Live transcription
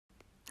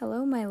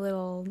Hello, my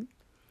little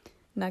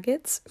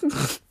nuggets.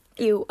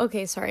 Ew,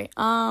 okay, sorry.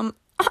 That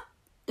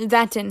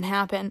didn't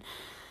happen.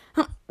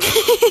 Oh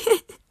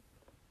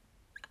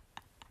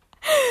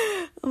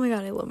my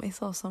god, I love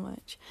myself so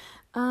much.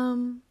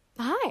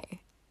 Hi.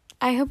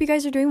 I hope you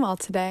guys are doing well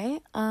today.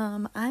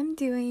 I'm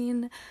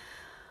doing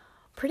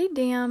pretty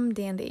damn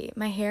dandy.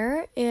 My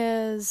hair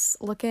is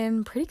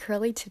looking pretty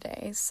curly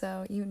today,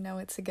 so you know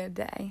it's a good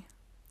day.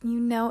 You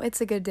know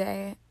it's a good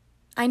day.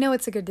 I know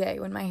it's a good day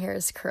when my hair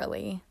is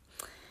curly.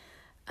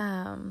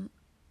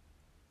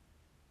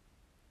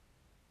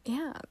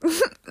 Yeah.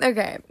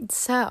 Okay,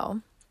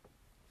 so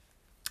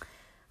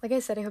like I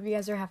said, I hope you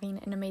guys are having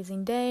an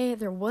amazing day.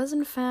 There was,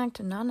 in fact,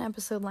 not an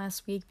episode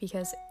last week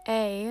because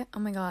oh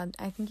my god,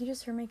 I think you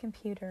just heard my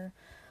computer.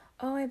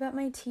 Oh, I bet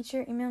my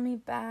teacher emailed me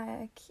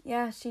back.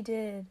 Yeah, she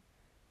did.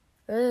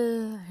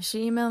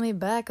 She emailed me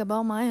back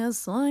about my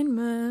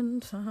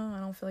assignment. I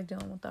don't feel like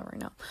dealing with that right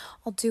now.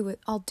 I'll do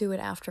it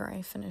after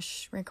I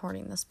finish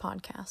recording this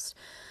podcast.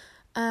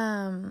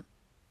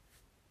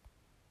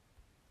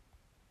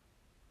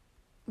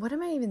 What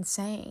am I even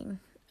saying?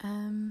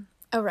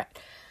 Right.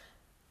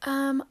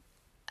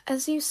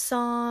 As you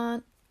saw,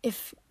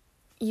 if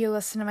you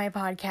listen to my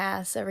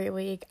podcast every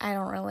week, I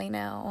don't really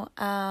know.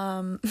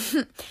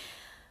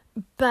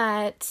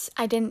 But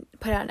I didn't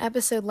put out an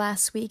episode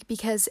last week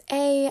because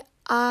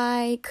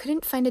I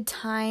couldn't find a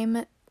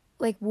time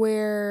like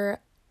where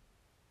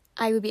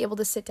I would be able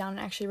to sit down and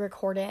actually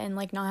record it and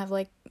like not have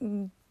like,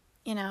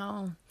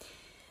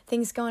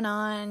 things going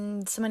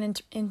on, someone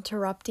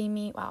interrupting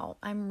me. Wow,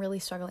 I'm really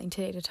struggling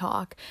today to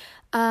talk.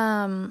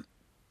 But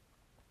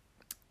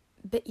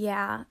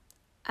yeah,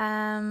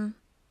 that,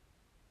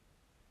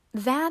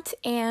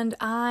 and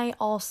I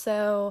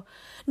also,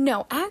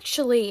 no,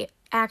 actually,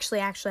 I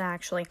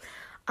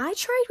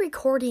tried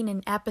recording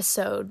an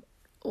episode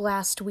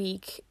last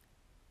week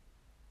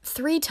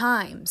 3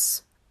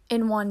 times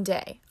in one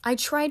day. I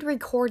tried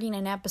recording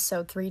an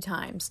episode 3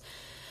 times,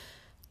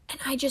 and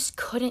I just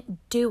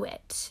couldn't do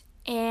it.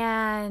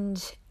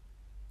 And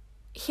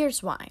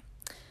here's why.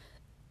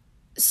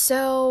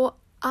 So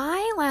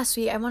last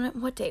week,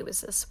 what day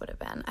was this would have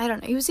been? I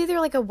don't know. It was either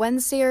like a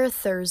Wednesday or a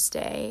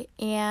Thursday,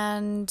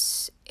 and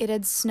it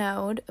had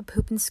snowed a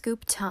poop and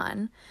scoop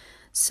ton.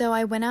 So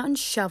I went out and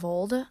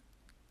shoveled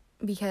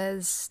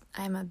because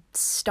I'm a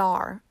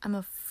star. I'm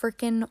a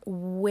freaking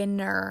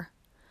winner.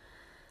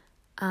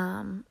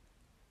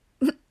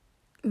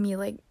 Me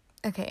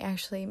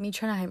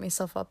trying to hype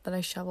myself up that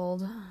I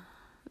shoveled.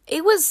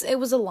 It was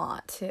a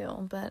lot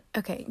too, but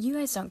okay, you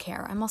guys don't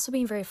care. I'm also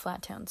being very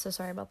flat toned, so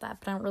sorry about that,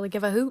 but I don't really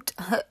give a hoot.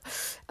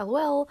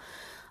 LOL.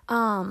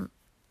 So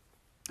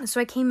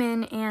I came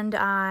in and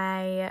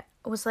I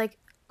was like,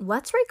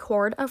 let's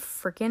record a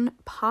freaking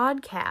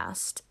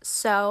podcast.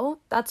 So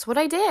that's what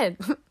I did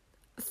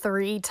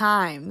 3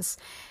 times.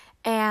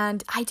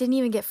 And I didn't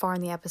even get far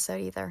in the episode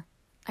either.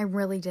 I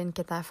really didn't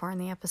get that far in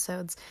the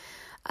episodes.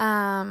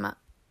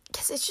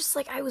 Because it's just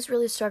like I was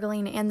really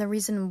struggling, and the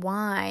reason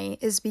why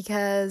is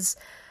because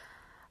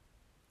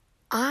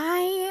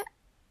I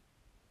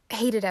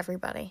hated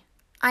everybody.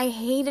 I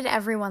hated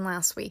everyone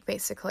last week,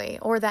 basically,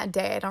 or that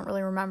day. I don't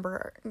really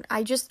remember.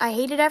 I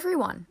hated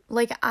everyone.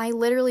 Like, I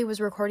literally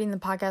was recording the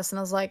podcast, and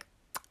I was like,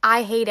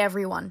 I hate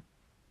everyone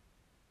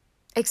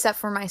except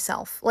for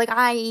myself. Like,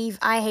 I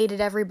hated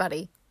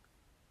everybody.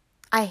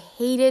 I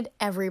hated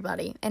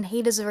everybody, and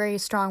hate is a very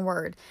strong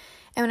word.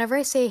 And whenever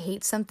I say I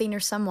hate something or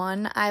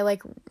someone, I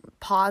like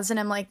pause and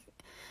I'm like,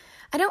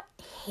 I don't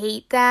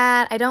hate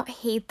that. I don't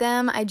hate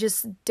them. I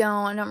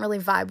don't really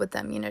vibe with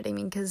them. You know what I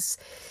mean? Because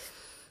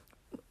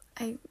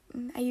I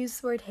use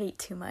the word hate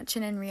too much.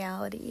 And in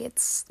reality,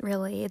 it's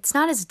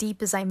not as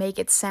deep as I make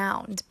it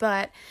sound.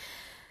 But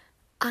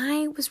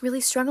I was really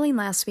struggling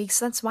last week.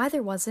 So that's why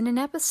there wasn't an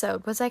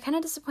episode. Was I kind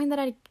of disappointed that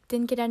I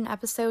didn't get an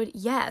episode?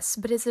 Yes.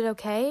 But is it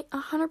okay?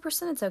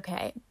 100% it's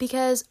okay.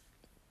 Because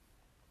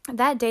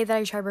that day that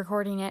I tried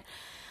recording it,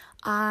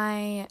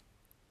 I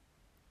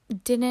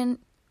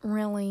didn't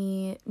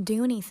really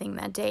do anything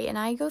that day. And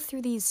I go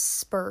through these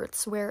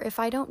spurts where if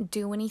I don't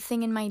do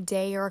anything in my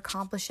day or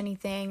accomplish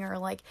anything or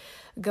like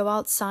go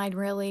outside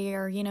really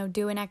or,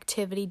 do an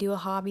activity, do a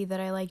hobby that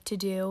I like to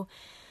do,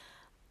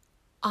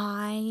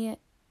 I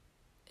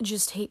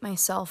just hate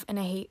myself and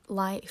I hate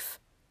life.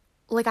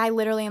 Like, I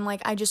literally am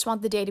like, I just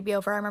want the day to be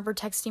over. I remember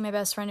texting my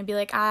best friend and be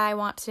like, I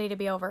want today to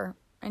be over.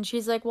 And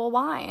she's like, well,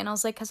 why? And I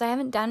was like, because I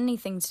haven't done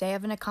anything today. I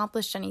haven't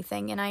accomplished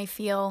anything. And I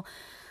feel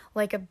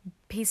like a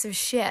piece of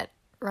shit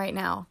right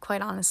now,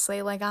 quite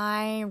honestly. Like,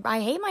 I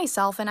hate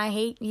myself and I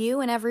hate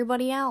you and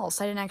everybody else.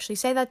 I didn't actually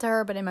say that to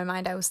her, but in my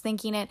mind I was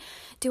thinking it.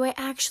 Do I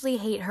actually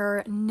hate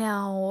her?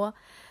 No.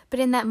 But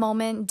in that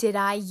moment, did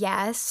I?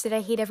 Yes. Did I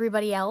hate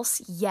everybody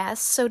else?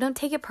 Yes. So don't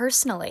take it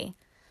personally.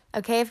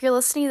 Okay? If you're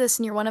listening to this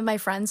and you're one of my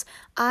friends,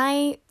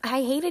 I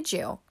hated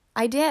you.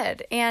 I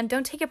did. And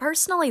don't take it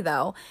personally,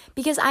 though,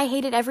 because I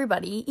hated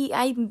everybody.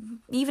 I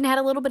even had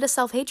a little bit of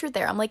self-hatred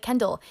there. I'm like,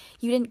 Kendall,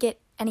 you didn't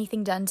get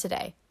anything done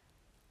today.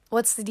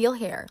 What's the deal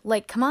here?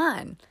 Like, come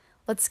on,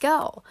 let's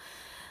go.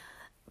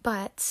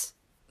 But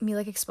me,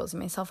 like, exposing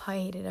myself how I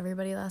hated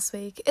everybody last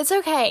week. It's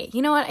okay.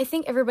 You know what? I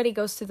think everybody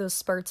goes through those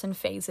spurts and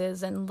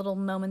phases and little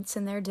moments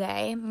in their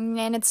day,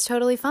 and it's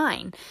totally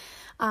fine.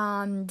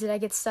 Did I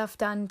get stuff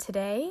done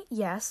today?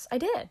 Yes, I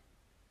did.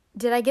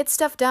 Did I get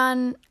stuff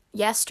done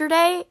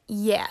yesterday?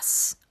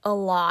 Yes, a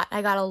lot.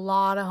 I got a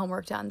lot of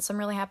homework done, so I'm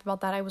really happy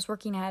about that. I was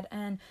working ahead,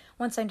 and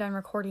once I'm done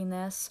recording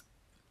this,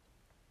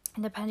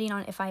 and depending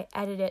on if I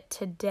edit it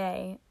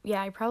today,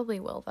 yeah, I probably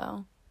will,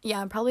 though. Yeah,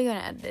 I'm probably going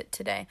to edit it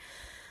today.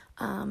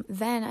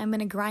 Then I'm going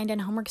to grind in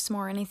homework some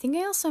more. And I think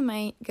I also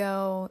might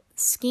go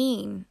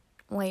skiing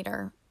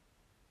later.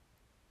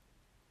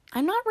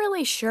 I'm not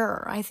really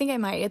sure. I think I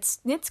might.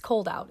 It's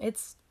cold out.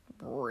 It's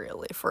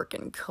really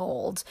freaking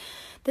cold.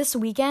 This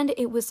weekend,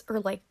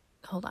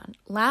 hold on.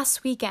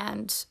 Last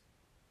weekend,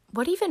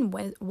 what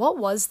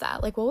was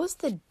that? Like, what was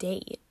the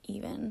date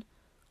even?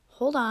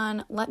 Hold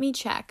on. Let me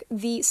check.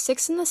 The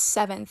 6th and the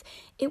 7th,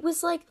 it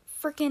was like,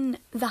 freaking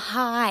the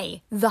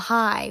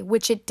high,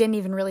 which it didn't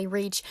even really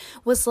reach,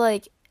 was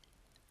like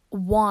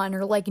 1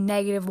 or like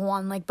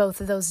 -1, like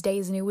both of those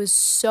days. And it was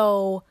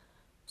so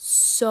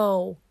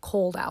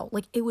cold out.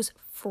 Like, it was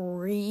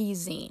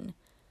freezing.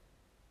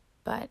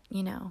 But,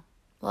 you know,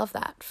 love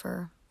that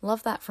for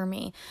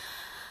me.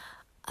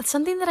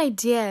 Something that I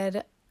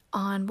did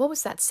on, what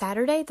was that,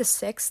 Saturday the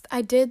 6th?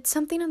 I did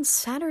something on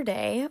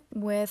Saturday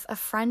with a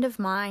friend of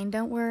mine.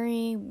 Don't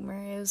worry,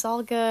 it was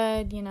all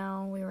good, you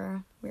know, we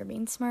were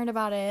being smart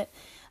about it.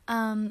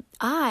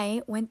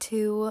 I went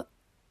to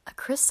a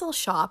crystal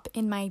shop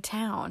in my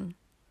town.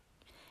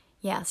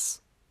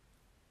 Yes.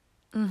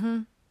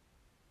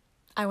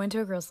 I went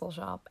to a crystal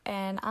shop,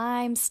 and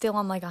I'm still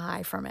on, like, a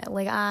high from it.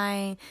 Like,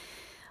 I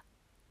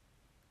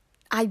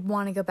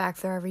want to go back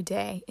there every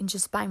day and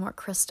just buy more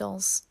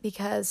crystals,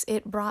 because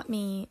it brought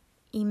me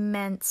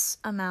immense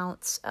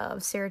amounts of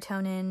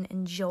serotonin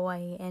and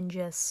joy and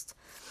just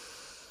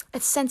a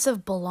sense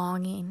of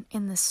belonging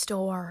in the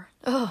store.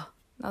 Oh,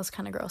 that was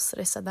kind of gross that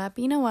I said that,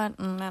 but you know what?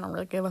 I don't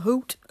really give a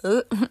hoot.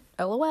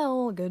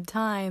 LOL, good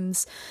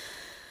times.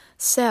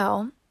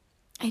 So,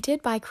 I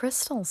did buy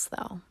crystals,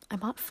 though. I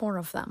bought 4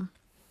 of them.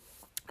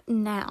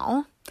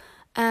 Now,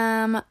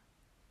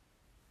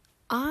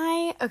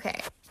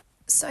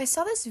 so I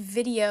saw this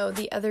video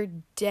the other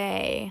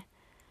day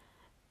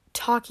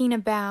talking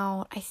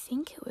about, I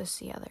think it was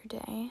the other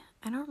day.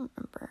 I don't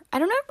remember. I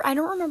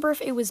don't remember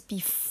if it was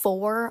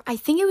before. I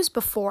think it was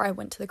before I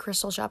went to the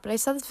crystal shop, but I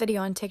saw this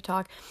video on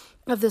TikTok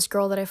of this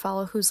girl that I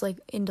follow who's like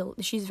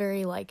she's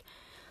very like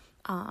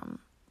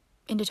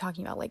into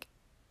talking about like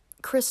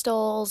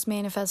crystals,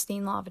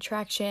 manifesting, law of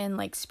attraction,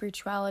 like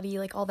spirituality,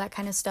 like all that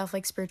kind of stuff,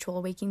 like spiritual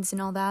awakenings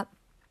and all that.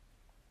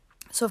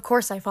 So of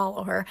course I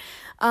follow her.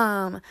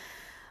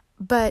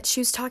 But she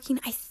was talking,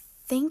 I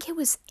think it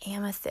was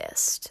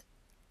amethyst.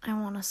 I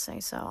want to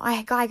say so.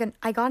 I got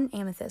an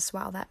amethyst.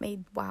 Wow,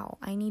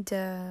 I need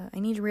to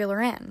reel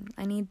her in.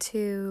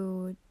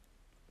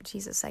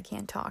 Jesus, I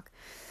can't talk.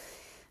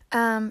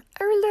 Oh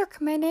look,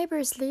 my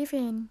neighbor's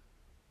leaving.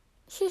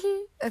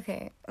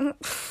 Okay.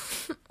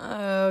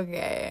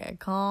 Okay,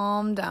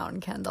 calm down,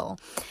 Kendall.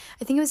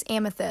 I think it was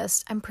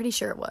amethyst. I'm pretty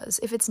sure it was.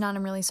 If it's not,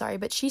 I'm really sorry.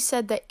 But she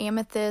said that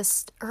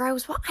amethyst, I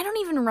don't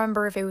even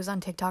remember if it was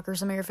on TikTok or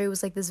something, or if it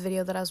was like this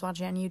video that I was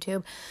watching on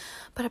YouTube.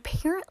 But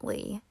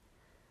apparently,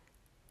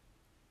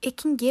 it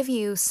can give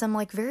you some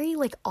like very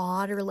like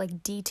odd or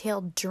like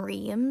detailed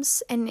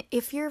dreams. And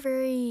if you're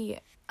very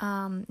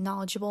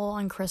knowledgeable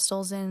on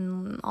crystals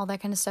and all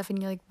that kind of stuff,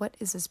 and you're like, what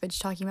is this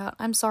bitch talking about?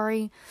 I'm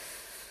sorry.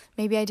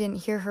 Maybe I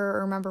didn't hear her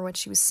or remember what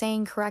she was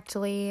saying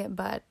correctly,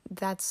 but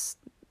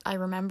I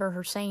remember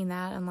her saying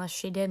that, unless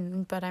she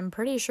didn't, but I'm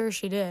pretty sure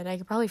she did. I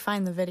could probably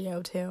find the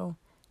video too,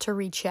 to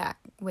recheck.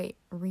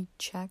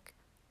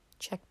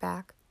 Check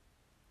back.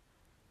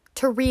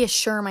 To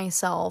reassure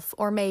myself,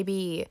 or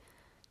maybe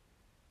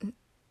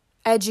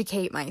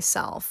educate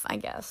myself, I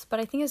guess. But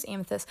I think it was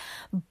amethyst.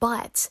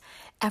 But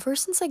ever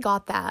since I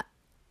got that,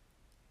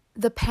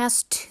 the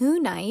past 2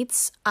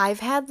 nights,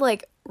 I've had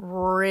like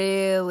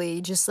really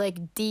just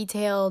like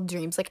detailed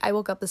dreams. Like, I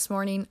woke up this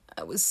morning,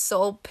 I was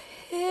so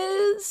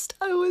pissed.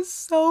 I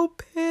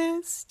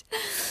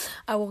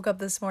woke up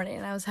this morning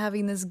and I was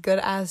having this good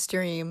ass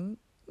dream,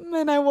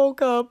 and I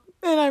woke up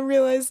and I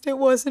realized it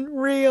wasn't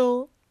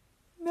real.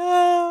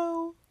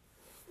 No.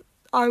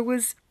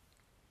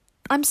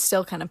 I'm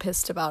still kind of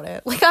pissed about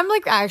it. Like, I'm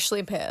like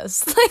actually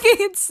pissed. Like,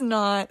 it's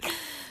not,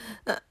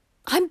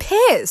 I'm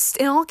pissed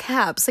in all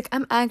caps. Like,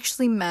 I'm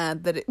actually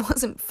mad that it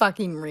wasn't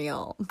fucking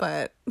real.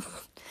 But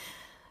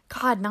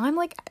God, now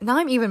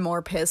I'm even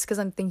more pissed because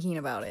I'm thinking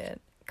about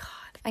it.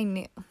 God, I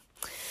knew.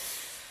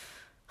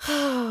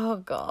 Oh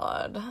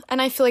God.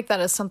 And I feel like that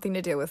has something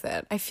to do with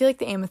it. I feel like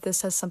the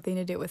amethyst has something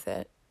to do with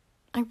it.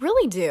 I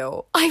really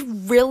do. I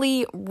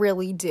really,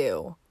 really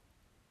do.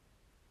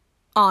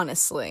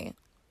 Honestly.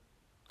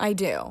 I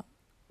do.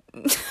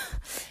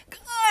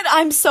 God,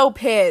 I'm so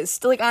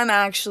pissed. Like,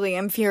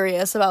 I'm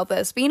furious about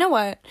this. But you know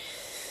what?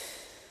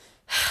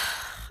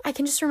 I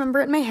can just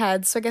remember it in my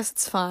head, so I guess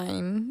it's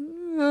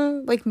fine.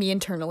 Like me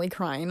internally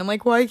crying. I'm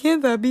like, why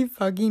can't that be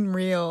fucking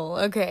real?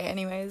 Okay,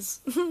 anyways.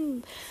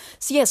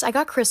 So yes, I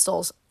got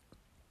crystals.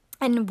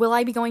 And will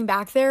I be going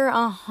back there?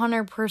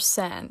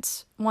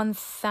 100%.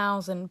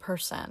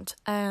 1000%.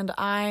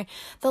 And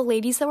the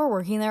ladies that were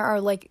working there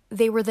are like,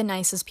 they were the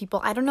nicest people.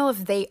 I don't know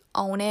if they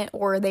own it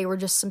or they were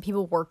just some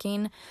people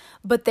working,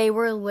 but they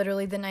were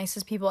literally the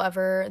nicest people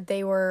ever.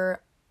 You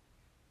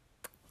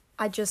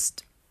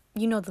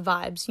know the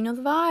vibes. You know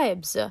the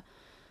vibes.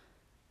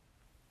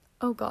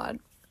 Oh God.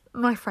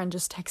 My friend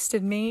just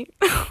texted me.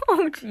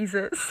 Oh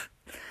Jesus.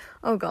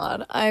 Oh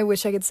God, I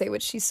wish I could say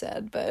what she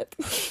said, but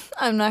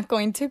I'm not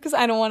going to because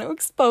I don't want to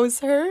expose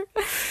her.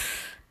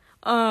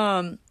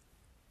 But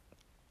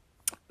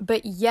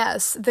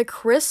yes, the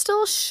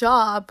crystal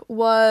shop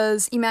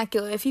was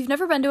immaculate. If you've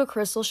never been to a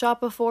crystal shop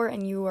before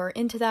and you are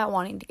into that,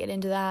 wanting to get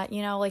into that,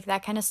 you know, like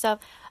that kind of stuff,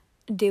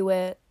 do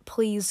it.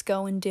 Please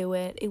go and do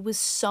it. It was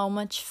so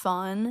much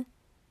fun.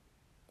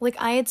 Like,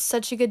 I had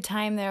such a good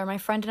time there. My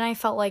friend and I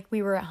felt like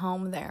we were at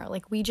home there.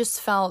 Like, we just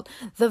felt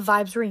the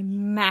vibes were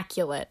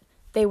immaculate.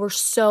 They were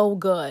so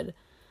good.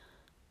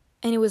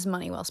 And it was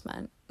money well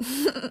spent.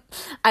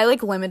 I,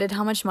 like, limited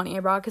how much money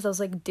I brought because I was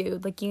like,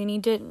 dude, like, you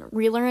need to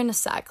reel her in a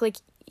sec. Like,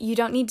 you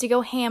don't need to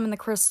go ham in the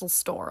crystal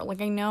store. Like,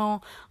 I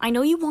know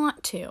you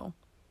want to.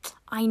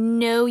 I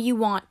know you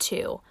want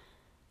to.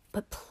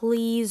 But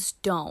please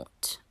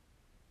don't.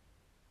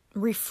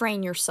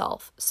 Refrain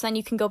yourself. So then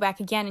you can go back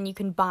again and you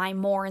can buy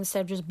more instead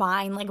of just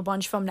buying, like, a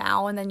bunch of them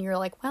now. And then you're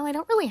like, well, I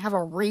don't really have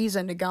a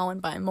reason to go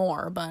and buy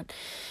more. But,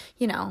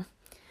 you know.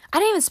 I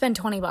didn't even spend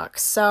 $20,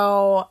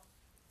 so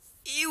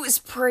it was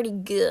pretty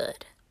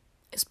good.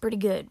 It's pretty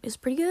good.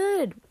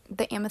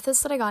 The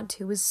amethyst that I got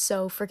too was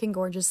so freaking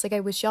gorgeous. Like,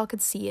 I wish y'all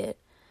could see it.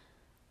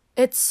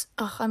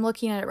 I'm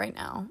looking at it right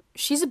now.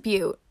 She's a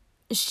beaut.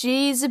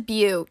 She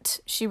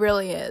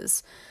really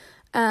is.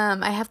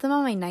 I have them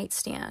on my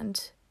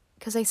nightstand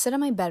because I sit on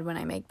my bed when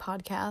I make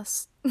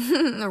podcasts.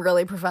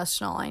 Really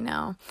professional, I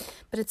know.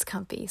 But it's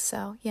comfy,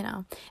 so, you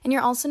know. And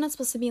you're also not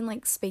supposed to be in,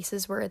 like,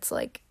 spaces where it's,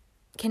 like,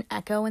 can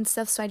echo and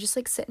stuff, so I just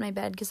like sit in my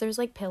bed because there's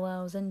like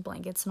pillows and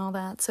blankets and all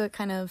that, so it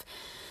kind of,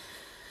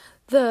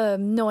 the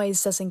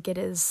noise doesn't get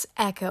as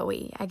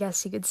echoey, I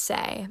guess you could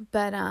say.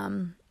 But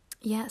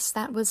yes,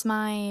 that was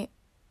my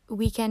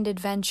weekend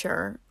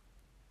adventure.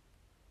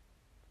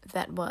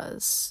 That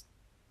was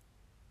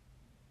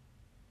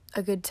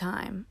a good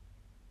time.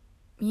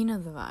 You know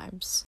the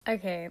vibes.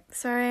 Okay,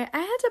 sorry, I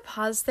had to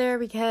pause there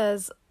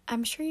because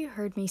I'm sure you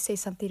heard me say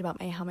something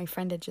about how my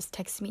friend had just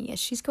texted me. Yes,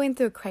 she's going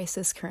through a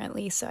crisis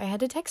currently, so I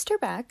had to text her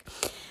back.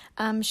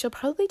 She'll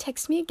probably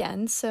text me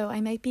again, so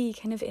I might be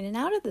kind of in and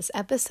out of this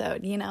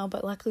episode, you know,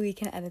 but luckily we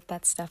can edit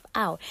that stuff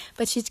out.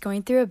 But she's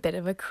going through a bit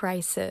of a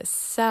crisis,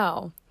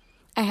 so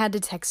I had to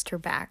text her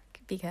back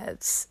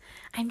because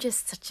I'm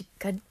just such a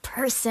good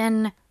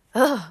person.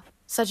 Ugh,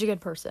 such a good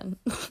person.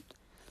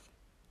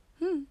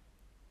 You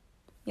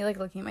like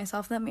looking at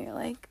myself in the mirror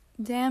like,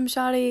 damn,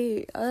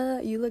 shawty,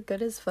 you look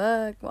good as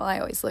fuck. Well, I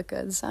always look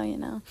good, so, you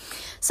know.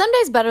 Some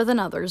days better than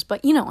others,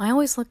 but, you know, I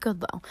always look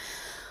good, though.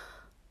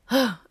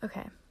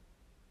 Okay.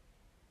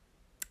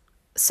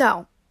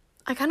 So,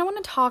 I kind of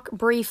want to talk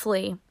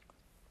briefly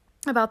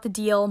about the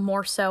deal,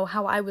 more so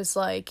how I was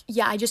like,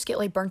 yeah, I just get,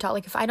 like, burnt out.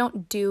 Like, if I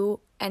don't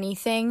do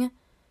anything,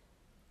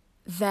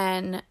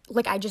 then,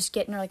 like, I just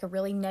get in, like, a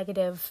really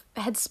negative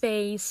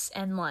headspace,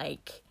 and,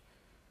 like,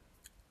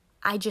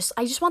 I just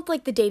want,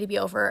 like, the day to be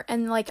over.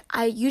 And, like,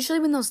 I usually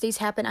when those days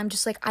happen, I'm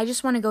just like, I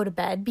just want to go to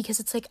bed because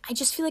it's like, I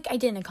just feel like I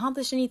didn't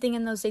accomplish anything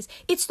in those days.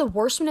 It's the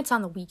worst when it's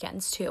on the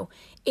weekends, too.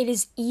 It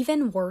is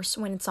even worse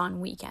when it's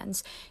on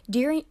weekends.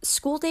 During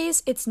school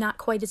days, it's not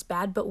quite as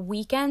bad, but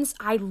weekends,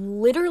 I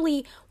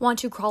literally want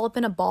to crawl up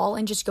in a ball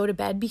and just go to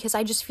bed because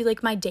I just feel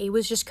like my day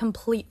was just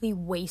completely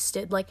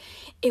wasted. Like,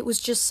 it was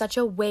just such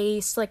a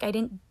waste. Like, I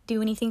didn't do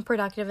anything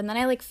productive. And then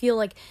I, like, feel,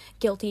 like,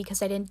 guilty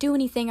because I didn't do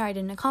anything or I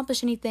didn't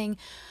accomplish anything.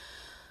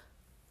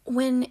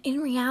 When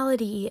in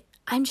reality,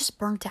 I'm just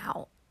burnt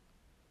out.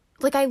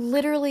 Like, I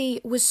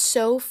literally was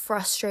so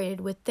frustrated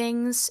with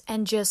things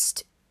and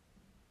because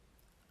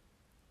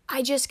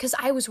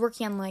I was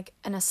working on, like,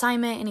 an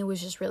assignment and it was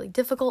just really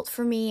difficult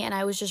for me and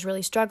I was just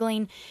really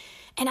struggling.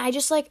 And I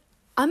just, like,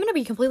 I'm going to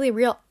be completely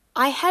real.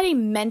 I had a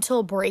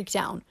mental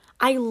breakdown.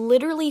 I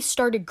literally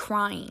started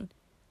crying.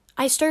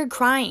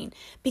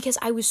 Because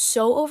I was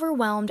so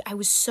overwhelmed. I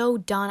was so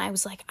done. I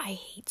was like, I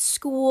hate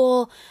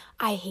school.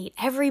 I hate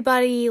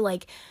everybody.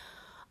 Like,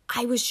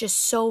 I was just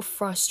so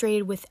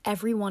frustrated with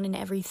everyone and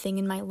everything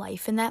in my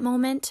life in that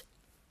moment.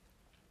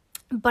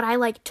 But I,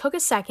 like, took a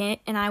second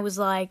and I was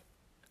like,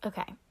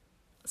 okay,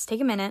 let's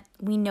take a minute.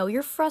 We know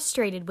you're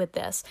frustrated with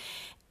this.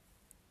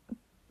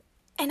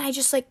 And I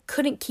just, like,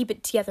 couldn't keep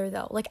it together,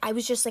 though. Like, I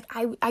was just, like,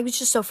 I was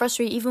just so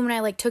frustrated. Even when I,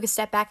 like, took a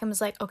step back and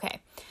was like, okay,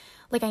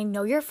 like, I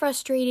know you're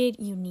frustrated.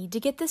 You need to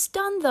get this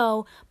done,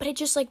 though. But it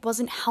just, like,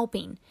 wasn't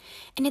helping.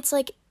 And it's,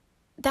 like,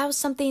 that was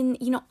something,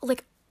 you know,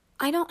 like,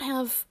 I don't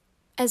have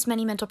as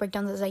many mental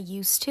breakdowns as I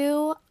used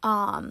to.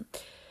 I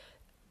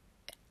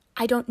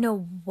don't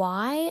know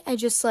why. I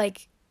just,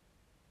 like,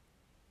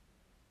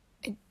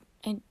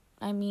 I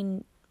I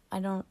mean, I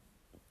don't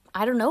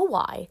know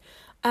why.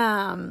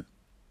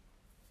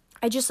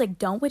 I just, like,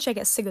 don't, which I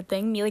guess is a good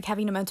thing. Me, like,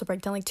 having a mental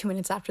breakdown, like, 2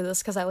 minutes after this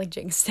because I, like,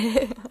 jinxed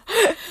it.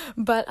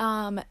 But,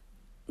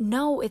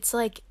 no, it's,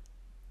 like,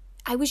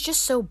 I was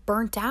just so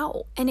burnt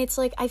out. And it's,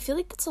 like, I feel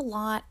like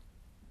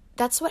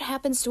that's what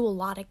happens to a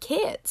lot of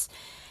kids.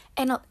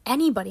 And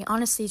anybody,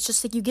 honestly, it's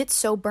just, like, you get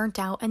so burnt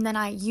out, and then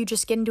you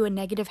just get into a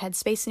negative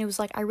headspace. And it was,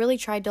 like, I really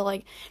tried to,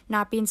 like,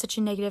 not be in such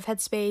a negative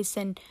headspace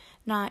and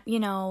not,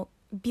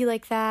 be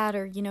like that,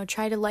 or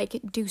try to like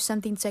do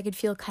something so I could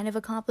feel kind of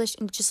accomplished,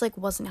 and it just like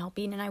wasn't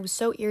helping. And I was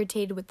so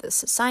irritated with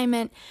this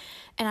assignment,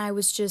 and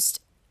it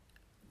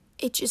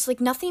just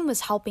like nothing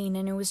was helping.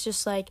 And it was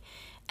just like,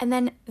 and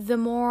then the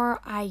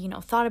more I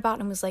thought about it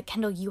and was like,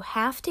 Kendall, you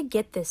have to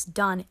get this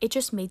done, it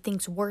just made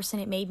things worse,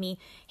 and it made me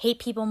hate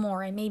people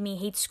more. It made me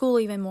hate school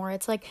even more.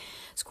 It's like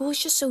school is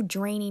just so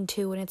draining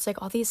too, and it's like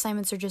all the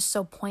assignments are just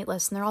so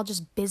pointless, and they're all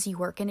just busy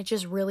work, and it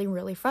just really,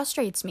 really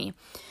frustrates me.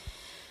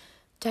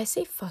 Did I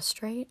say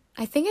frustrate?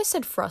 I think I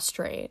said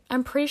frustrate.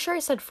 I'm pretty sure I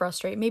said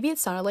frustrate. Maybe it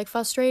sounded like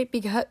frustrate,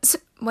 because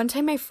one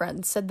time my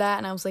friend said that,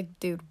 and I was like,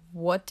 dude,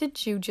 what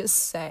did you just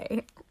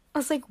say? I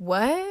was like,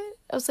 what?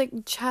 I was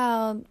like,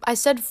 child. I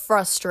said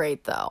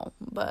frustrate, though,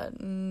 but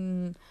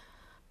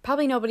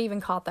probably nobody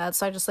even caught that,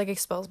 so I just, like,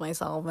 exposed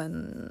myself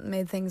and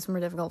made things more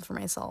difficult for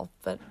myself.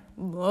 But,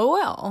 oh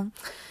well.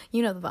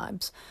 You know the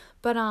vibes.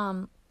 But,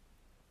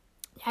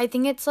 I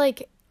think it's,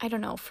 like, I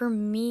don't know, for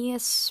me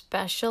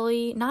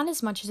especially, not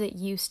as much as it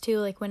used to,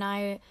 like when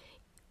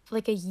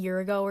like a year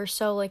ago or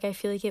so, like I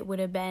feel like it would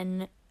have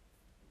been,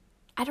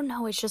 I don't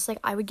know, it's just like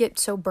I would get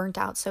so burnt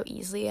out so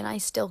easily, and I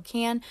still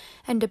can,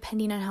 and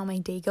depending on how my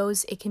day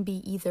goes, it can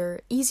be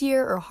either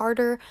easier or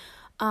harder,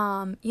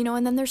 and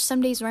then there's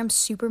some days where I'm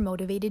super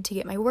motivated to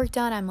get my work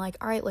done. I'm like,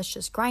 all right, let's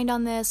just grind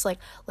on this, like,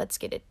 let's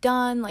get it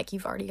done, like,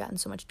 you've already gotten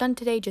so much done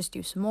today, just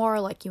do some more,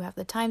 like, you have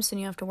the time, so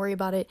you don't have to worry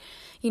about it,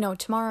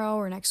 tomorrow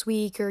or next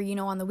week, or,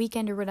 on the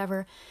weekend or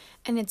whatever.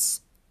 And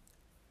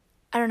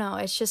I don't know,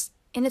 it's just,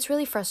 and it's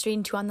really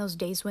frustrating too on those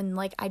days when,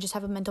 like, I just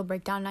have a mental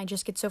breakdown and I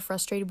just get so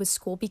frustrated with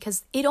school,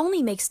 because it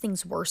only makes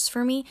things worse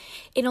for me.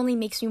 It only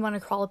makes me want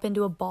to crawl up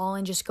into a ball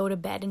and just go to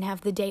bed and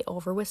have the day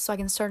over with so I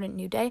can start a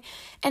new day.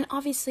 And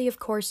obviously, of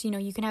course,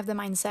 you can have the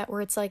mindset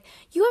where it's like,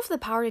 you have the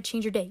power to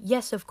change your day.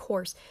 Yes, of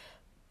course.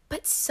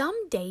 But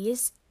some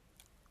days,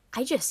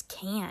 I just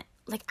can't.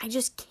 Like, I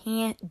just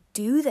can't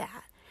do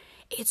that.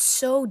 It's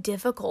so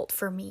difficult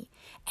for me,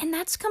 and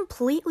that's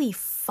completely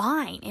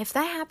fine. If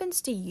that happens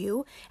to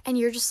you and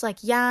you're just like,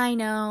 yeah, I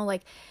know,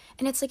 like,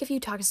 and it's like if you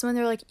talk to someone,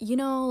 they're like,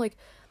 like,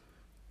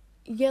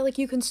 yeah, like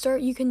you can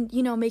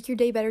make your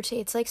day better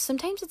today. It's like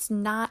sometimes it's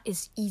not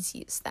as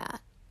easy as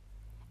that.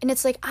 And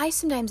it's like I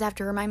sometimes have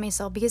to remind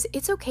myself, because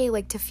it's okay,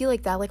 like, to feel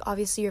like that. Like,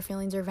 obviously your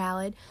feelings are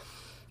valid,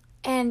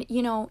 and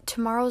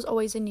tomorrow's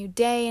always a new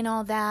day and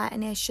all that.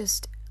 And it's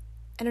just,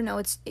 I don't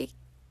know,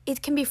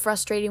 it can be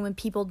frustrating when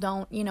people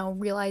don't,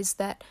 realize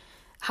that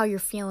how you're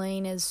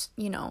feeling is,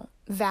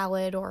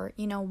 valid, or,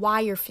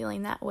 why you're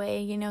feeling that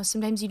way.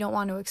 Sometimes you don't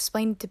want to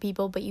explain it to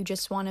people, but you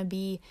just want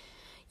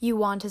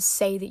to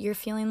say that you're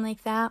feeling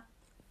like that.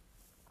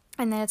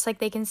 And then it's like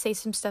they can say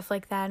some stuff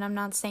like that. And I'm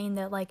not saying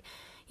that, like,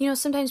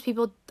 sometimes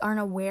people aren't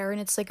aware. And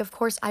it's like, of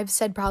course, I've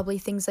said probably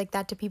things like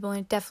that to people,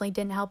 and it definitely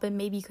didn't help. And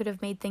maybe could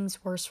have made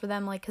things worse for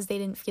them, like, because they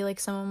didn't feel like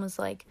someone was,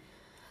 like,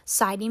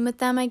 siding with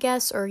them, I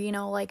guess, or,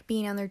 like,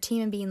 being on their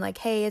team and being like,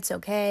 hey, it's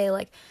okay,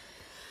 like.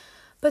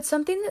 But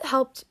something that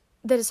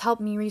has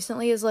helped me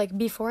recently is, like,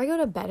 before I go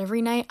to bed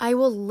every night, I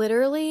will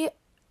literally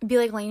be,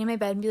 like, laying in my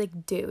bed and be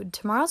like, dude,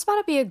 tomorrow's about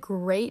to be a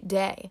great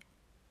day.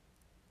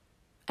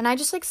 And I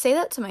just, like, say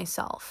that to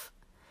myself.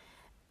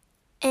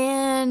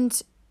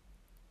 And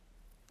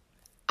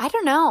I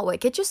don't know,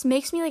 like, it just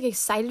makes me, like,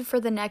 excited for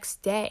the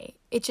next day.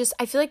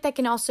 I feel like that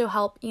can also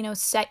help,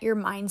 set your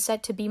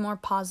mindset to be more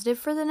positive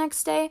for the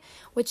next day,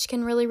 which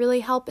can really,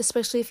 really help,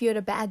 especially if you had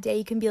a bad day.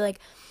 You can be like,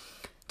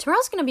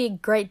 tomorrow's going to be a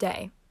great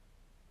day.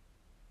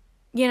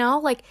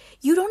 Like,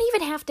 you don't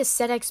even have to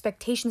set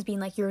expectations being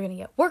like, you're going to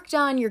get work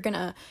done, you're going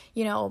to,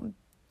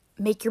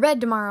 make your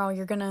bed tomorrow,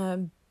 you're going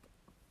to,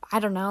 I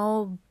don't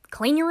know,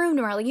 clean your room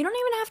tomorrow. Like, you don't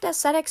even have to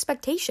set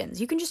expectations.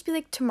 You can just be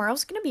like,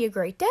 tomorrow's going to be a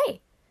great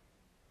day.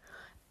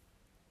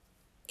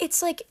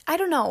 It's like, I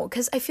don't know,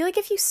 because I feel like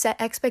if you set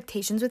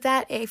expectations with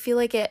that, I feel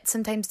like it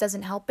sometimes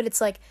doesn't help. But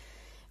it's like,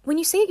 when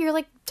you say it, you're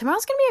like,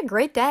 tomorrow's going to be a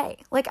great day.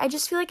 Like, I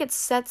just feel like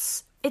it's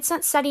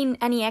not setting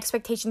any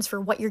expectations for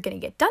what you're going to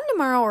get done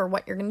tomorrow or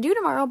what you're going to do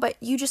tomorrow, but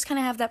you just kind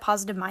of have that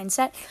positive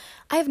mindset.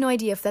 I have no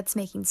idea if that's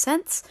making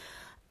sense.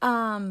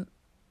 But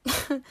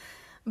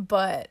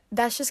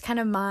that's just kind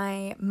of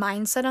my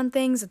mindset on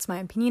things. It's my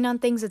opinion on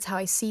things. It's how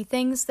I see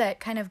things that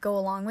kind of go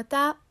along with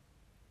that.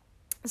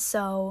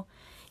 So,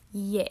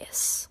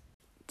 yes.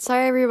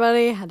 Sorry,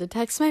 everybody. I had to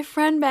text my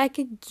friend back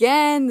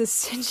again. The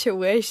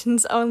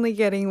situation's only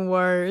getting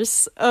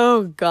worse.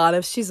 Oh, God,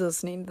 if she's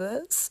listening to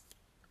this.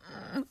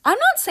 I'm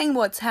not saying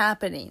what's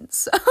happening,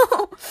 so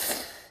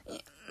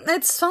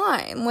it's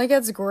fine. Like,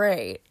 it's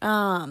great.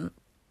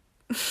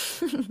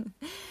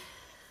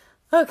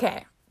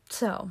 Okay,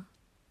 so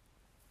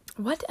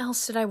What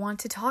else did I want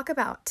to talk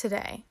about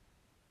today?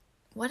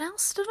 What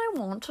else did I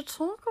want to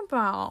talk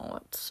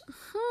about?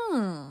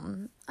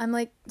 I'm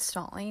like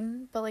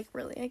stalling, but like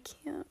really I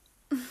can't.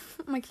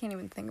 I can't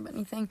even think of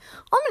anything.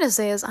 All I'm gonna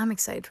say is I'm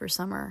excited for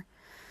summer.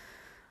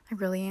 I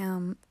really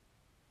am.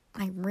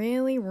 I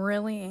really,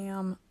 really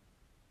am.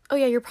 Oh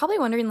yeah, you're probably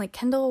wondering, like,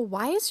 Kendall,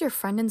 why is your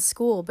friend in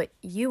school, but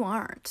you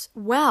aren't?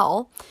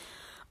 Well,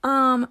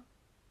 good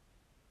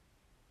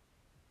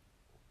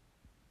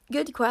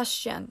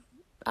question.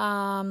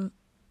 I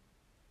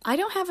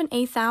don't have an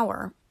 8th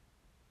hour,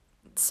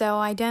 so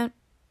I don't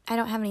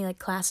have any, like,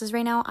 classes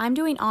right now. I'm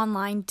doing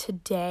online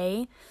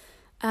today,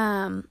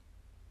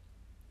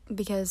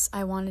 because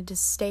I wanted to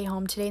stay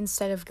home today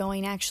instead of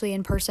going actually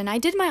in person. I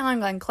did my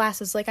online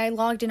classes, like, I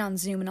logged in on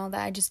Zoom and all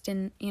that. I just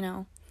didn't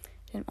want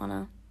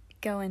to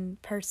go in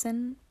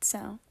person,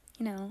 so,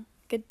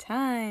 good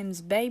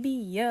times, baby,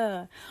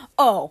 yeah.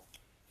 Oh,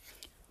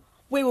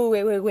 wait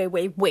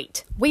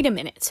a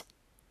minute.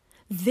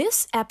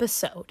 This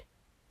episode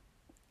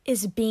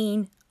is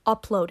being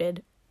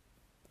uploaded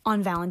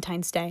on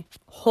Valentine's Day.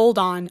 Hold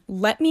on,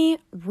 let me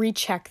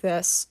recheck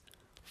this.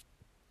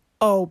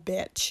 Oh,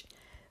 bitch.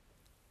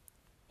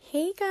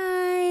 Hey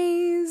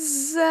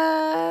guys,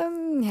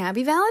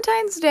 happy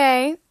Valentine's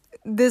Day.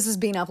 This is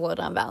being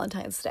uploaded on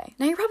Valentine's Day.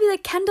 Now you're probably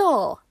like,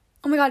 Kendall.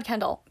 Oh my God,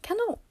 Kendall.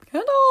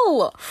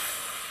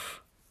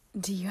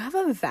 Do you have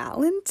a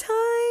Valentine?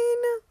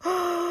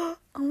 Oh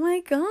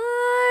my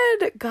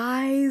God,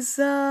 guys.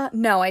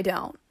 No, I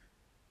don't.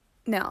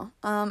 No,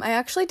 I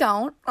actually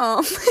don't.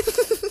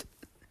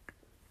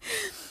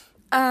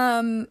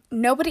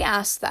 Nobody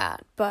asked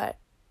that, but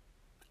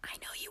I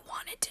know you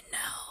wanted to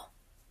know.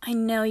 I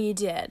know you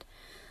did.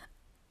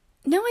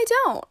 No, I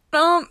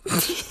don't.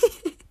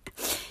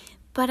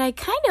 But I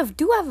kind of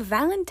do have a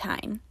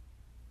Valentine.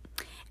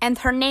 And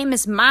her name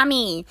is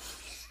Mommy.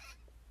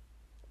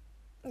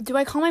 Do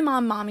I call my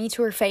mom Mommy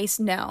to her face?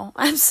 No,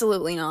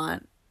 absolutely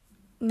not.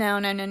 No.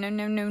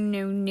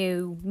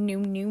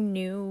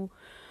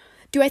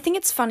 Do I think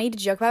it's funny to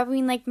joke about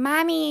being like,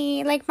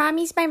 Mommy, like,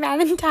 Mommy's my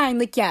Valentine?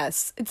 Like,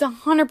 yes, it's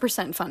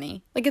 100%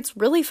 funny. Like, it's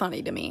really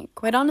funny to me.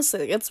 Quite honestly,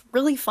 like, it's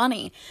really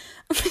funny.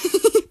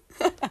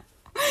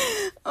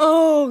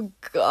 Oh,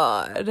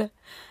 God.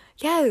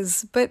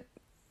 Yes, but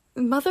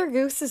Mother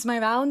Goose is my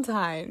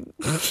Valentine.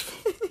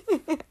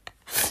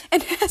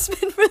 And has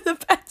been for the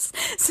past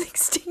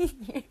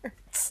 16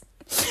 years.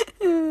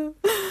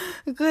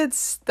 Good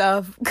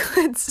stuff.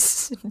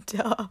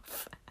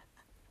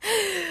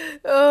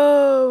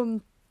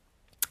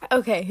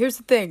 Okay, here's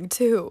the thing,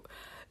 too.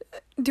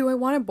 Do I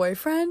want a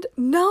boyfriend?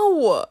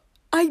 No,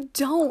 I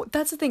don't.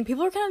 That's the thing.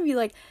 People are gonna be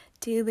like,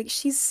 dude, like,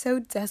 she's so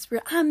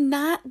desperate. I'm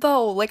not,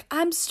 though. Like,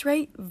 I'm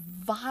straight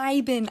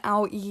vibing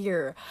out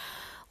here.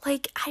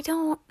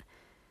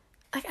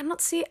 I'm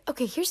not seeing.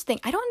 Okay, here's the thing.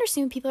 I don't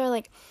understand when people are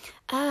like,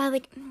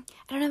 I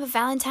don't have a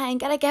Valentine,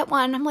 gotta get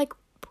one. I'm like,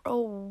 bro,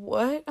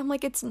 what? I'm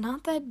like, it's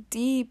not that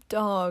deep,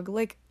 dog.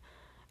 Like,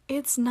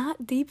 it's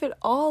not deep at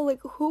all.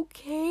 Like, who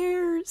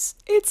cares?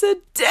 It's a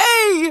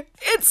day.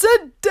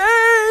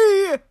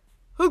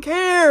 Who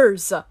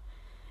cares?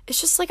 It's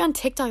just like on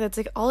TikTok, that's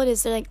like all it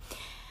is. They're like,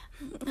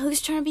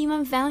 who's trying to be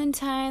my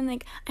Valentine?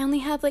 Like, I only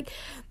have like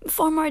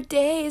 4 more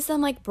days.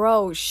 I'm like,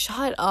 bro,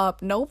 shut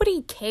up.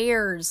 Nobody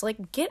cares.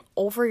 Like, get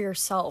over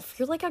yourself.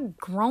 You're like a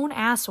grown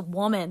ass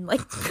woman.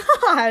 Like,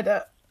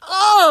 God.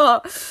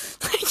 Oh,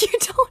 like, you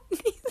don't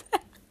need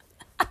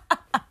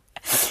that.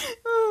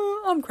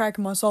 Oh, I'm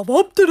cracking myself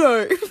up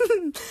today.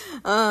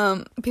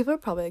 People are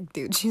probably like,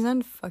 dude, she's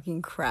on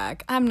fucking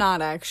crack. I'm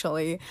not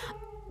actually.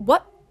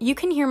 What? You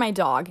can hear my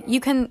dog. You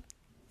can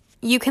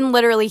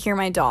literally hear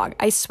my dog.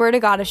 I swear to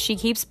God, if she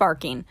keeps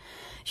barking,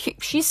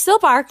 she's still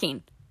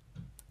barking.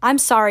 I'm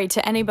sorry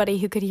to anybody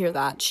who could hear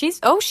that.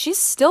 She's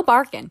still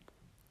barking.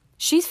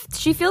 She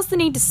feels the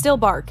need to still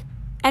bark.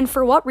 And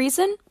for what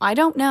reason? I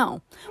don't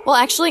know. Well,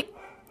 actually,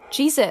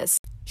 Jesus,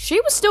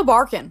 she was still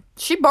barking.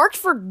 She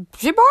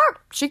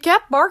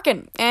kept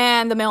barking.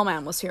 And the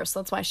mailman was here, so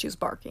that's why she was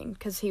barking,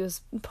 because he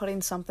was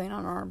putting something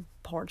on our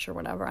porch or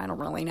whatever. I don't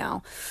really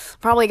know.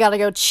 Probably gotta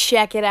go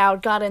check it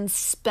out, gotta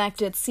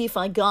inspect it, see if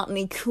I got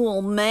any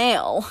cool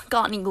mail,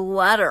 got any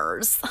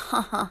letters.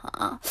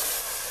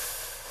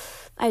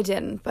 I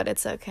didn't, but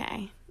it's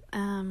okay.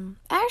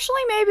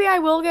 Actually, maybe I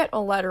will get a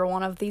letter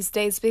one of these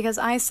days, because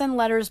I send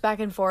letters back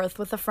and forth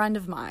with a friend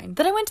of mine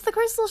that I went to the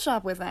crystal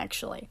shop with,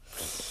 actually.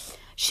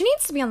 She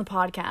needs to be on the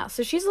podcast.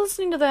 So she's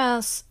listening to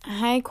this.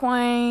 Hey,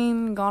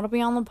 Queen, gotta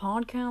be on the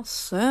podcast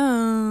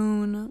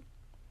soon.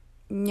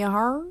 You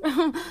heard?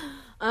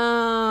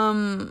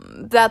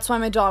 That's why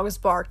my dog was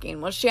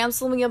barking. Was she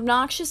absolutely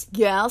obnoxious?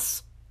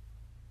 Yes.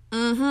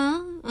 Did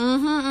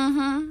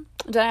I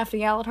have to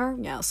yell at her?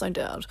 Yes, I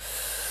did.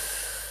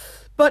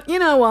 But you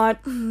know what?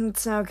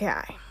 It's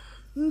okay.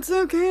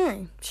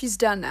 She's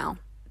done now.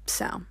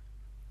 So.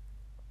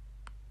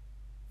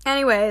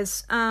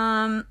 Anyways,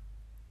 I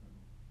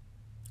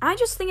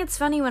just think it's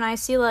funny when I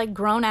see, like,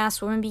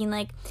 grown-ass women being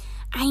like,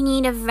 I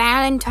need a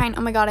Valentine.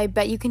 Oh my God, I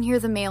bet you can hear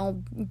the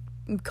mail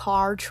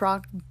car,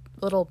 truck,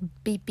 little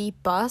beep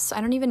beep bus.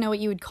 I don't even know what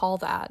you would call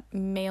that.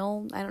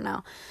 Male? I don't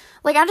know.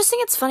 Like, I just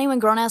think it's funny when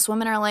grown-ass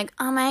women are like,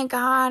 oh my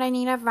god, I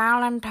need a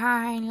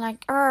Valentine.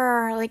 Like,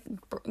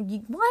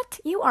 what?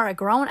 You are a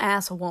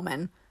grown-ass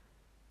woman.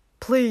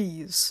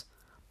 Please.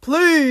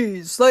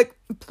 Please. Like,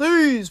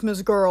 please,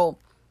 Miss Girl.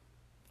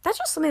 That's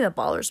just something that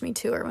bothers me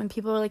too, or when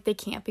people are like, they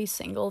can't be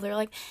single. They're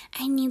like,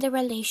 I need a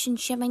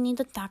relationship. I need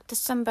to talk to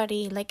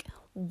somebody. Like,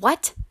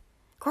 what?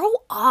 Grow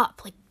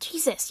up. Like,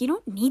 Jesus, you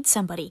don't need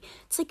somebody.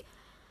 It's like,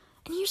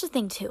 and here's the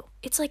thing too.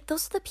 It's like,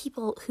 those are the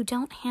people who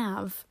don't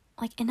have,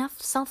 like,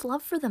 enough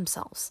self-love for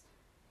themselves.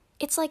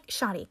 It's like,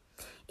 Shawty,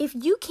 if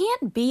you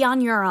can't be on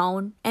your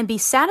own and be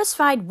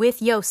satisfied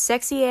with your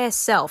sexy ass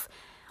self,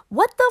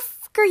 what the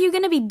fuck are you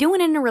gonna be doing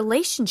in a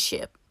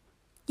relationship?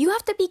 You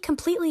have to be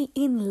completely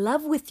in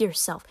love with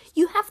yourself.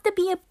 You have to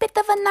be a bit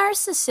of a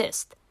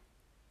narcissist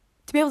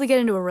to be able to get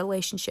into a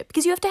relationship,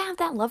 because you have to have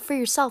that love for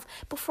yourself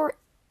before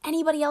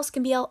anybody else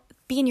can be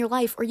in your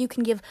life, or you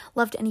can give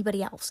love to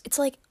anybody else. It's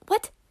like,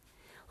 what?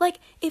 Like,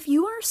 if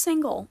you are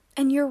single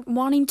and you're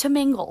wanting to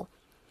mingle,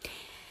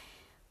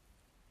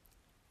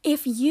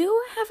 if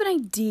you have an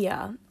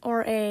idea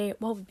or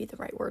what would be the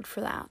right word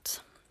for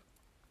that?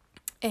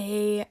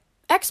 A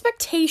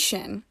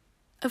expectation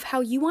of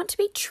how you want to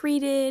be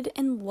treated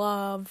and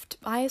loved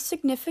by a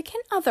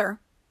significant other,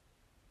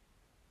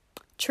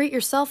 treat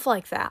yourself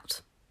like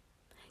that.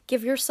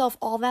 Give yourself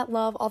all that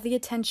love, all the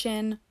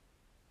attention.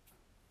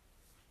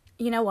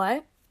 You know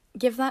what?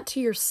 Give that to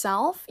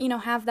yourself.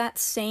 Have that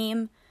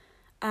same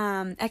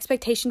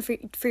expectation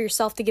for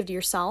yourself to give to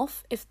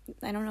yourself. If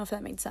I don't know if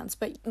that made sense,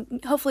 but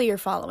hopefully you're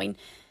following.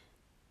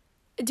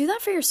 Do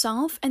that for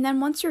yourself, and then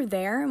once you're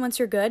there and once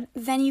you're good,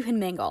 then you can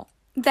mingle.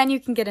 Then you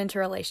can get into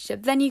a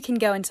relationship. Then you can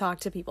go and talk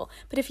to people.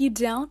 But if you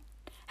don't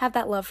have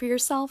that love for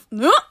yourself,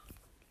 whoop,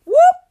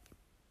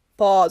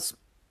 pause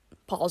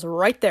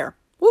right there.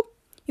 Whoop,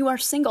 you are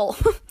single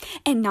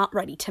and not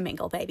ready to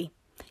mingle, baby.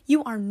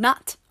 You are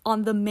not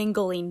on the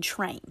mingling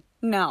train.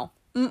 No.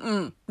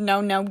 No.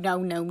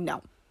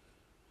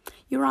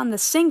 You're on the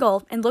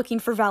single and looking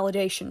for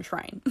validation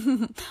train.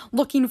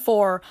 Looking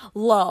for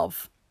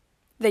love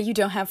that you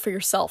don't have for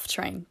yourself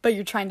train, but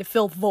you're trying to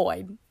fill the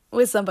void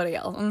with somebody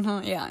else.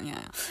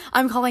 Yeah.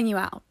 I'm calling you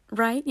out,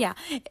 right? Yeah.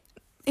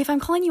 If I'm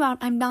calling you out,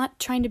 I'm not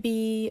trying to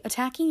be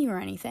attacking you or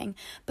anything,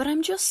 but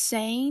I'm just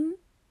saying,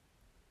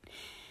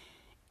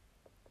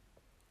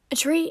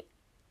 treat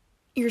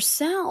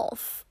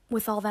yourself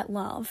with all that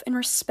love and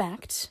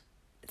respect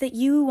that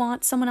you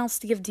want someone else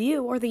to give to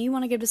you, or that you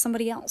want to give to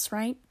somebody else,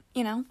 right?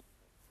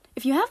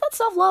 If you have that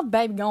self-love,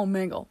 baby, go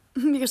mingle.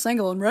 You're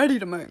single and ready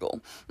to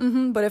mingle.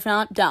 But if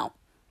not, don't.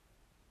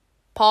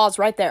 Pause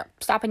right there.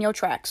 Stop in your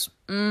tracks.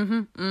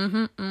 I'm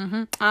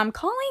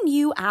calling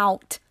you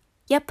out.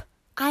 Yep,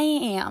 I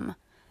am.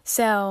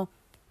 So,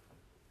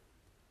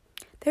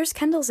 there's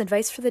Kendall's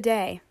advice for the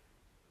day.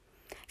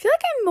 I feel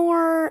like I'm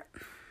more...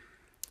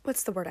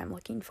 What's the word I'm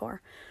looking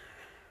for?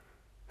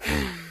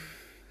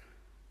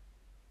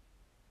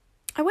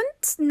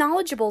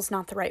 Knowledgeable is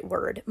not the right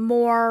word.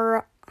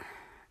 More...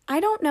 I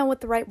don't know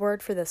what the right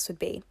word for this would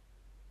be.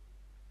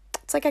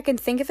 It's like I can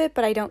think of it,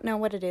 but I don't know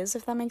what it is,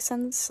 if that makes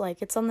sense.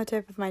 Like, it's on the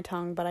tip of my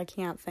tongue, but I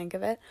can't think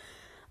of it.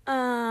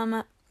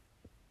 Hold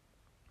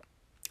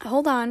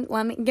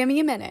on. Give me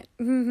a minute.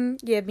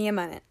 Give me a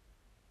minute.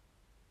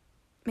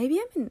 Maybe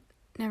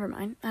never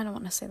mind. I don't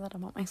want to say that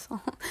about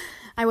myself.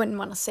 I wouldn't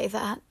want to say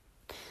that.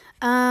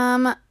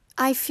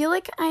 I feel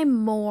like I'm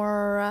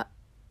more...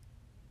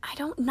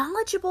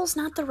 knowledgeable is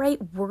not the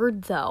right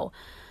word, though.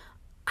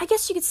 I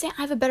guess you could say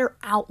I have a better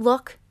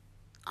outlook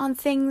on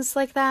things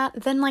like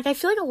that than, like, I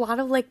feel like a lot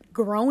of, like,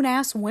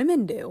 grown-ass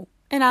women do.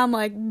 And I'm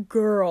like,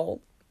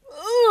 girl.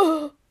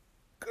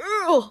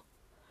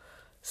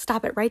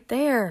 Stop it right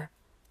there.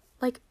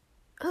 Like,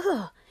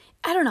 I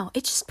don't know.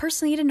 It just,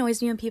 personally, it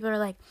annoys me when people are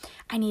like,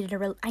 I need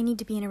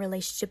to be in a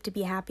relationship to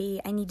be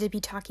happy. I need to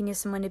be talking to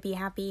someone to be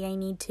happy. I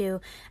need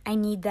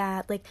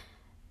that. Like,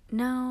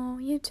 no,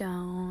 you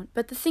don't.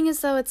 But the thing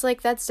is, though, it's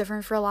like, that's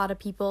different for a lot of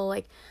people.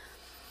 Like,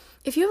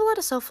 if you have a lot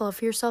of self-love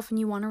for yourself and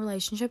you want a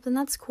relationship, then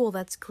that's cool,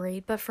 that's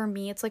great. But for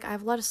me, it's like, I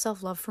have a lot of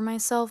self-love for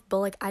myself, but,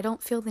 like, I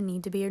don't feel the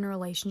need to be in a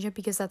relationship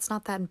because that's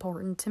not that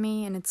important to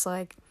me. And it's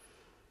like,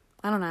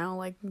 I don't know,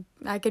 like,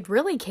 I could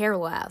really care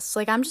less.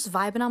 Like, I'm just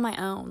vibing on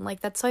my own.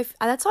 Like, that's how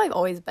I've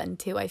always been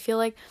too. I feel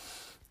like,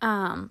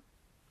 I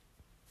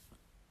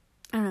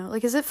don't know,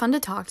 like, is it fun to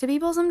talk to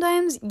people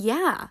sometimes?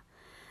 Yeah.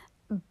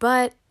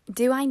 But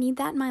do I need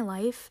that in my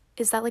life?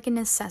 Is that, like, a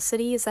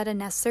necessity? Is that a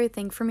necessary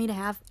thing for me to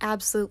have?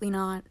 Absolutely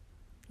not.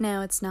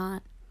 No, it's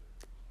not.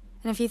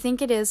 And if you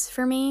think it is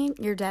for me,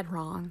 you're dead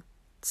wrong.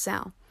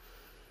 So,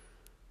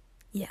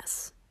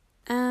 yes.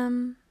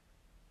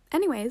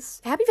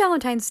 Anyways, happy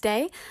Valentine's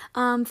Day.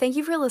 Thank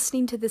you for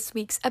listening to this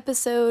week's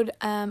episode.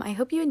 I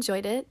hope you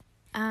enjoyed it.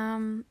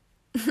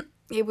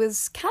 It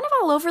was kind of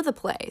all over the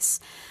place.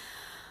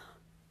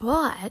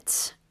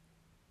 But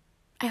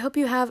I hope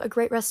you have a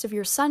great rest of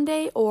your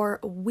Sunday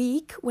or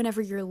week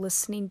whenever you're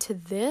listening to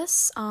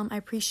this. I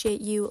appreciate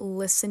you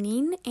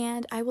listening,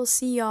 and I will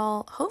see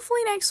y'all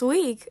hopefully next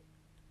week.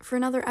 for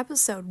another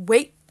episode.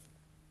 Wait.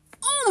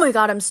 Oh my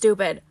god, I'm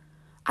stupid.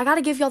 I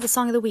gotta give y'all the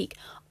song of the week.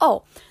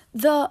 Oh,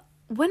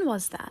 when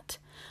was that?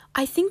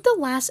 I think the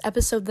last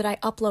episode that I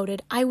uploaded,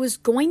 I was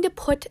going to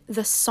put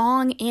the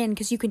song in,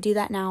 because you can do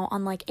that now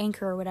on like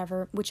Anchor or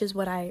whatever, which is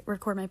what I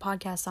record my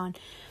podcast on.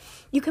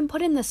 You can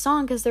put in the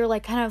song because they're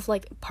like kind of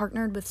like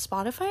partnered with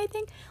Spotify, I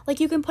think.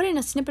 Like you can put in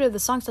a snippet of the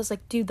song. So I was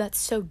like, dude, that's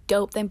so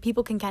dope. Then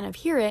people can kind of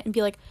hear it and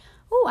be like,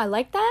 oh, I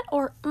like that,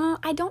 or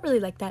I don't really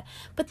like that.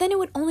 But then it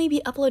would only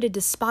be uploaded to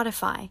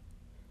Spotify.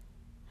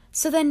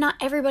 So then not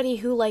everybody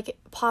who like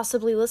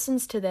possibly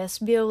listens to this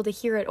be able to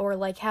hear it or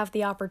like have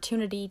the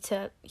opportunity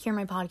to hear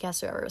my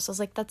podcast or whatever. So I was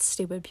like, that's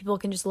stupid. People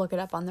can just look it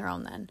up on their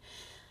own then.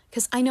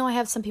 Because I know I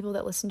have some people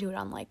that listen to it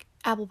on like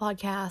Apple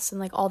Podcasts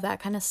and like all that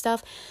kind of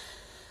stuff.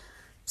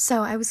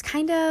 So I was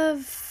kind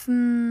of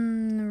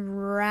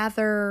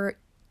rather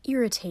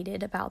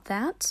irritated about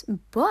that.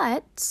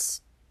 But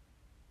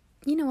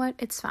you know what?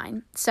 It's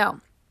fine.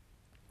 So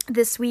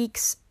this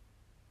week's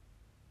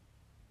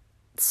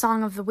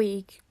song of the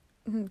week.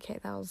 Okay,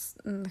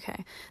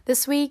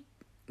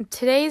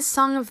 today's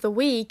song of the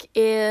week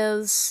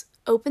is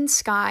Open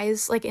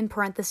Skies, like in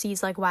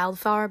parentheses, like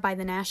Wildflower by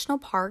the National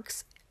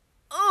Parks.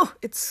 Oh,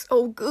 it's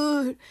so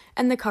good.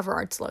 And the cover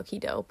art's low-key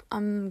dope.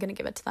 I'm gonna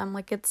give it to them.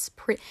 Like, it's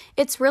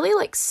really,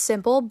 like,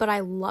 simple, but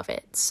I love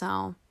it.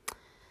 So,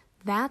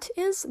 that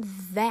is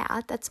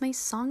that. That's my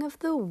song of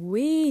the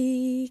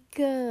week.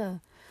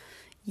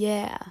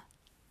 Yeah.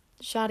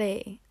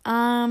 Sade.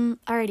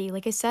 Alrighty,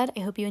 like I said, I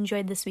hope you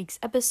enjoyed this week's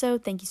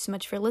episode. Thank you so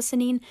much for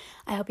listening.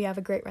 I hope you have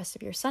a great rest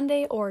of your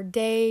Sunday or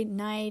day,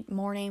 night,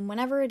 morning,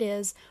 whenever it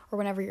is, or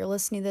whenever you're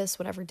listening to this,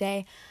 whatever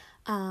day.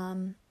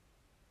 I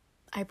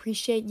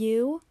appreciate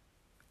you,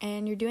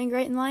 and you're doing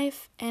great in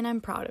life, and I'm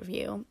proud of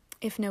you,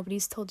 if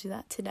nobody's told you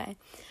that today.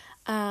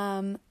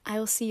 I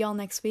will see y'all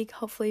next week,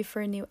 hopefully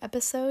for a new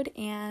episode,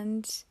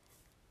 and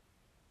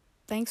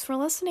thanks for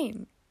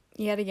listening.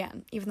 Yet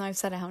again, even though I've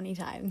said it how many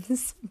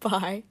times.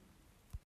 Bye.